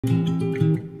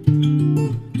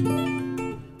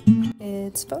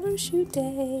It's photo shoot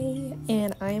day,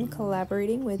 and I am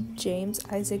collaborating with James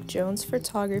Isaac Jones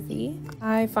Photography.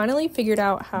 I finally figured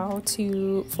out how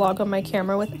to vlog on my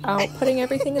camera without putting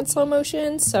everything in slow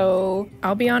motion, so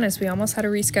I'll be honest, we almost had to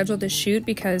reschedule the shoot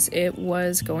because it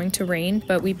was going to rain,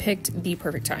 but we picked the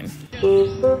perfect time.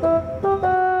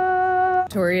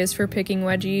 Notorious for picking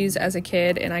wedgies as a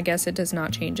kid, and I guess it does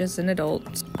not change as an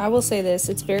adult. I will say this,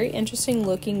 it's very interesting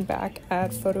looking back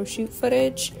at photo shoot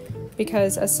footage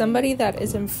because as somebody that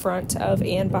is in front of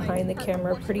and behind the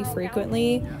camera pretty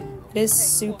frequently, it is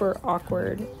super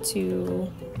awkward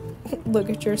to look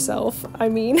at yourself. I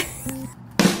mean,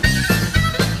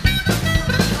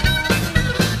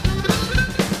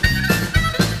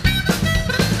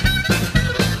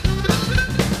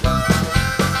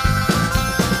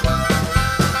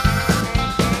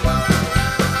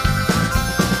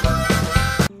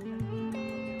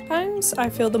 I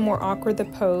feel the more awkward the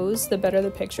pose, the better the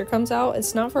picture comes out.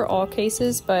 It's not for all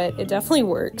cases, but it definitely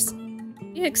works.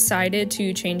 I'm excited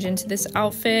to change into this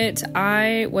outfit.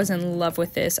 I was in love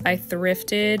with this. I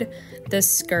thrifted the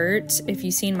skirt, if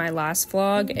you've seen my last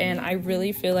vlog, and I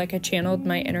really feel like I channeled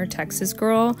my inner Texas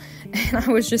girl, and I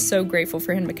was just so grateful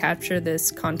for him to capture this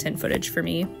content footage for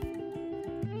me.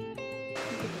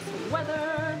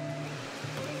 Weather,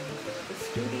 the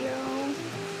studio.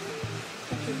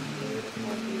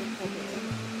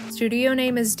 Studio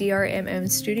name is DRMM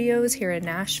Studios here in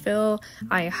Nashville.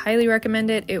 I highly recommend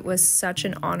it. It was such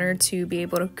an honor to be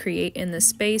able to create in this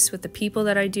space with the people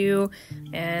that I do,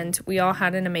 and we all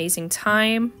had an amazing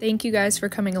time. Thank you guys for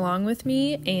coming along with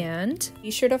me, and be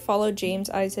sure to follow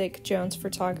James Isaac Jones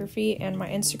Photography and my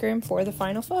Instagram for the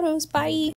final photos. Bye!